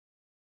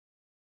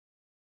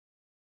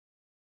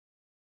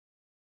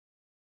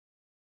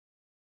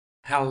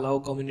Hello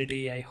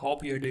community, I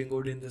hope you're doing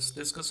good. In this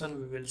discussion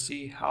we will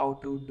see how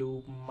to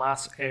do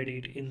mass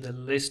edit in the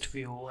list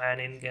view, and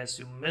in case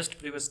you missed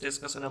previous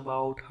discussion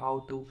about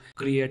how to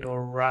create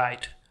or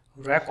write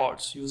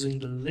records using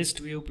the list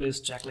view,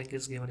 please check, link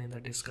is given in the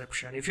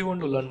description. If you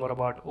want to learn more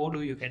about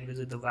Odoo, you can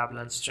visit the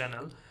WebLearns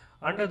channel.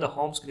 Under the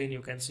home screen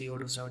you can see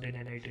Odoo 17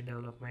 and 18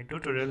 development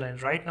tutorial,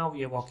 and right now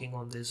we are working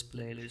on this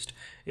playlist.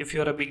 If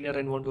you are a beginner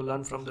and want to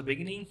learn from the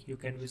beginning, you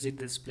can visit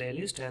this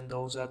playlist, and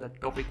those are the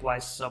topic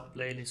wise sub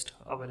playlist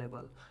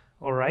available.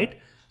 Alright,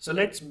 so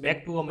let's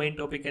back to our main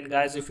topic. And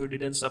guys, if you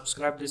didn't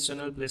subscribe this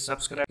channel, please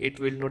subscribe.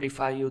 It will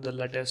notify you the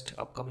latest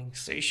upcoming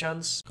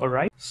sessions.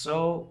 Alright,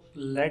 so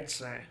let's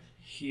say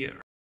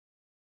here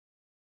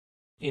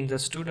in the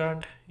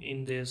student,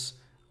 in this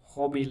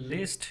hobby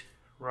list,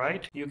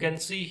 right, you can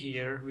see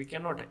here we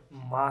cannot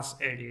mass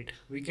edit,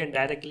 we can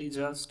directly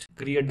just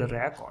create the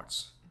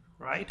records,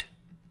 right?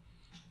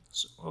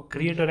 So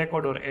create a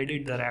record or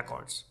edit the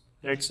records.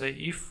 Let's say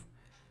if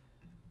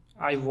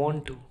I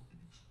want to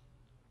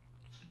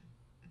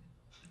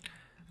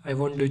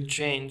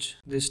change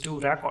these two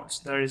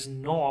records, there is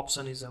no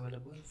option is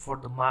available for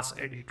the mass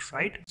edit,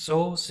 right?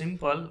 So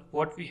simple,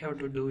 what we have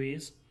to do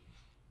is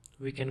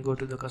we can go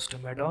to the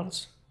custom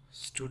add-ons,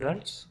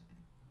 students,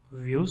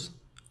 views,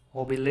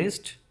 hobby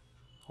list,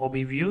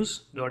 hobby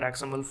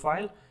views.xml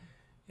file,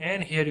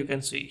 and here you can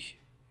see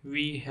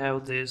we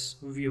have this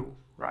view,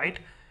 right,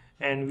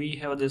 and we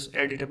have this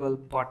editable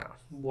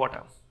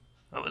bottom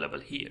available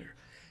here.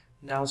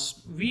 Now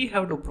we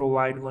have to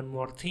provide one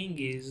more thing,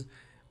 is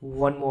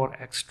one more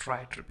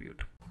extra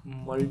attribute,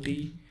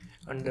 multi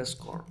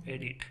underscore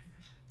edit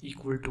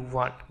equal to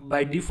 1.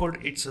 By default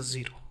it's a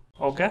 0.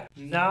 Okay,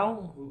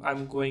 now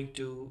I'm going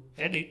to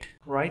edit,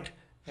 right,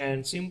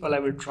 and simple, I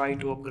will try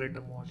to upgrade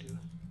the module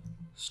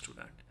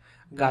student.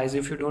 Guys,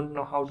 if you don't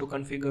know how to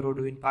configure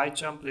Odoo in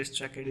PyCharm, please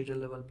check editor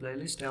level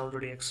playlist. I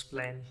already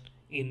explained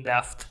in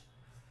depth.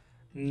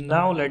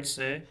 Now let's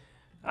say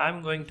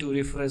I'm going to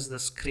refresh the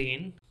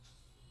screen,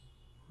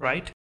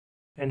 right,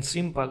 and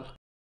simple,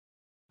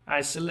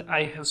 I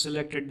have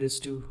selected these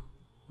two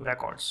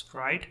records,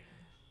 right,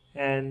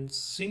 and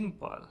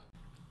simple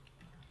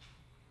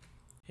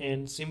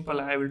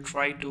I will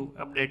try to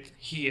update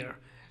here,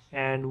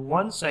 and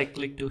once I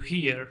click to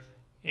here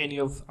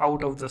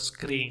out of the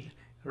screen,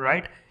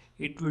 right,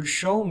 it will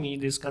show me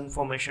this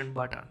confirmation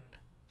button,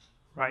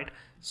 right?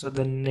 So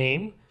the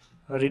name,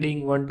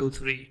 reading 1 2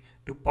 3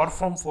 to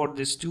perform for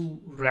these two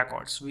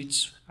records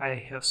which I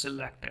have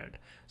selected.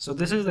 So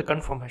this is the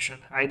confirmation.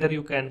 Either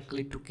you can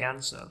click to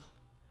cancel,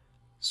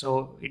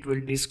 so it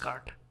will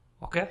discard.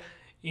 Okay,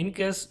 in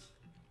case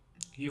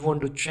you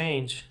want to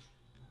change,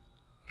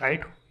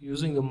 right,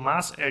 using the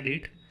mass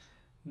edit,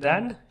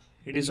 then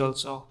it is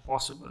also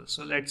possible.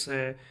 So let's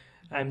say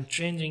I'm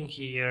changing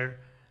here.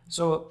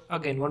 So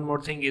again, one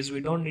more thing is we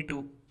don't need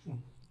to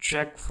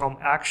check from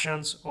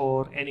actions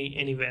or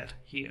anywhere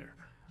here.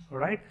 All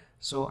right,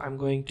 so I'm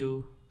going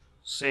to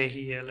say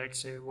here, let's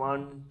say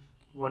 1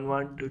 1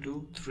 1 2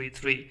 2 3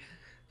 3.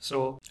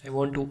 So I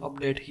want to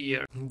update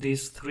here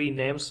these three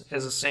names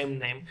as the same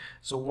name.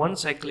 So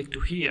once I click to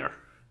here,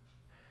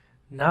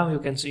 now you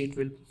can see it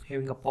will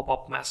having a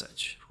pop-up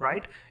message,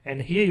 right?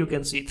 And here you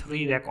can see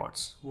 3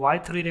 records. Why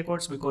 3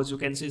 records? Because you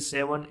can see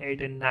 7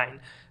 8 and 9,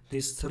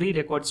 these 3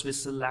 records we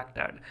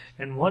selected.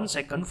 And once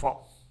I confirm,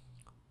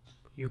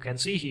 you can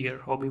see here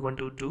hobby 1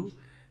 2 2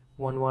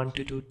 1 1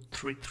 2 2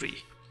 3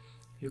 3.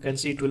 You can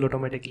see it will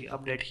automatically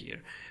update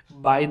here.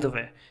 By the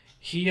way,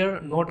 here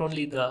not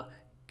only the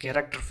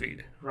character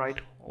field, right,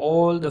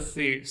 all the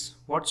fields,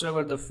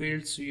 whatsoever the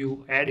fields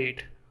you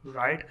edit,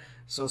 right,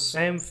 so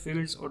same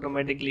fields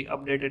automatically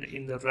updated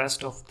in the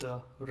rest of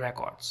the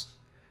records.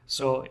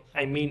 So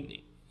I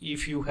mean,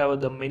 if you have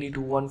the many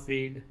to one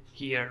field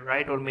here,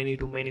 right, or many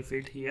to many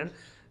field here,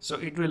 so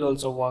it will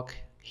also work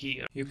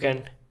here. You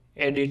can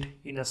edit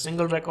in a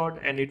single record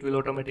and it will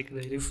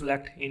automatically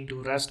reflect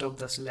into rest of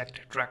the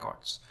selected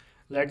records.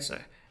 Let's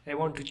say I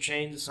want to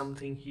change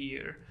something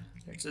here,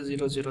 let's say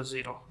 0 0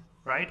 0,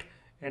 right,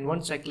 and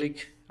once I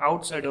click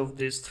outside of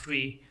these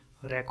 3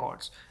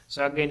 records,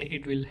 so again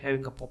it will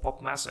having a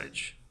pop-up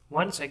message.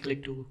 Once I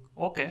click to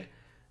OK,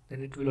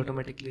 then it will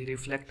automatically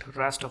reflect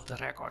rest of the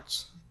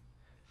records,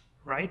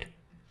 right?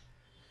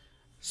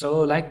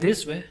 So like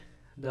this way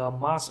the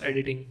mass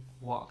editing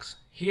works.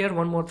 Here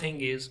one more thing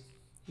is,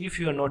 if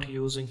you are not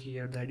using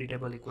here the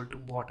editable equal to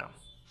bottom,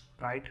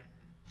 right,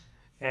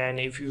 and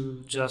if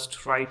you just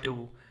try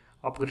to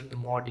upgrade the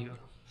module,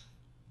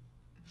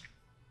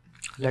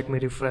 let me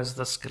refresh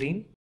the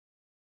screen,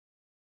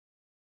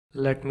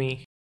 let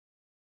me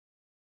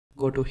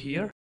go to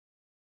here,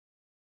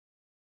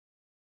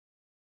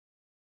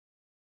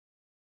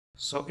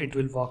 so it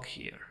will work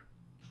here.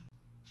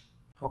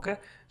 Okay,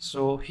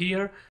 so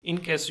here in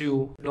case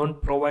you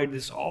don't provide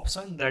this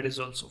option, that is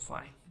also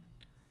fine.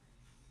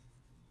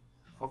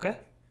 Okay,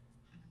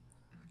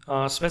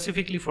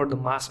 specifically for the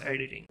mass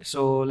editing.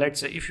 So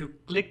let's say if you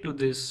click to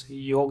this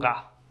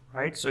yoga,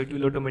 right, so it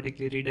will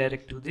automatically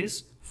redirect to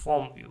this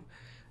form view.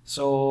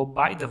 So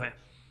by the way,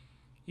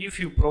 if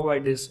you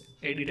provide this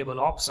editable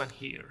option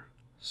here,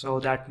 so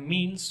that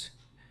means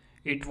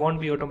it won't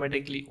be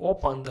automatically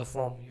open the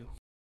form view.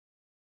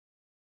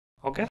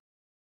 Okay,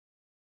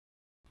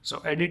 so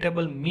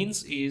editable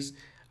means is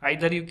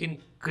either you can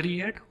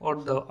create or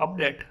the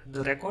update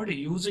the record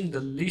using the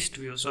list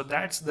view. So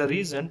that's the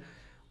reason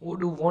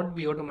Odoo won't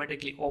be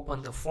automatically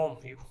open the form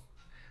view.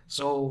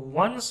 So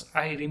once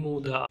I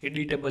remove the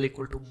editable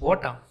equal to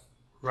bottom,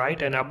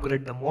 right, and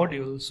upgrade the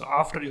module, so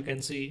after you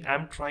can see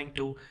I'm trying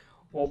to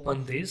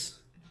open this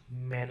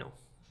menu,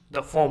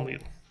 the form view,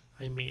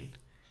 I mean,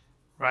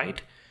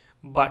 right?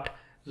 But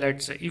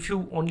let's say if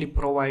you only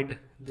provide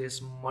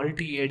this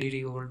multi-edit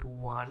equal to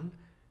 1,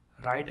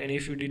 right, and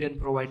if you didn't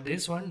provide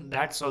this one,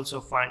 that's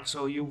also fine.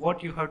 So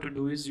what you have to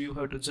do is you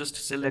have to just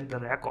select the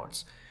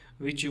records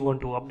which you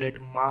want to update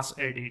mass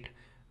edit,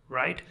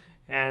 right,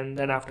 and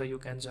then after you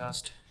can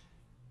just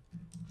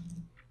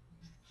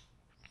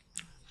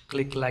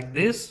click like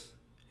this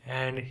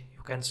and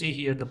you can see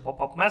here the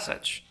pop-up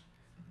message.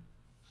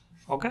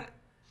 Okay,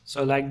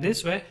 so like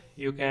this way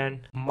you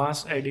can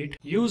mass edit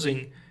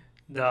using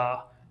the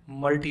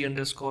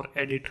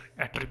multi_edit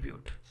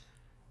attribute.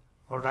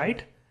 All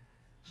right,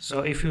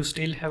 so if you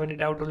still have any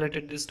doubt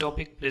related to this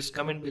topic, please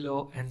comment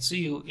below and see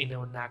you in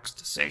our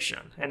next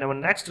session. And our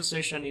next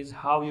session is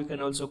how you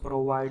can also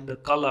provide the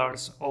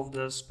colors of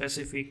the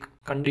specific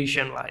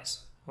condition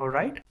wise. All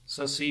right,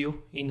 so see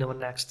you in our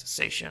next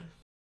session.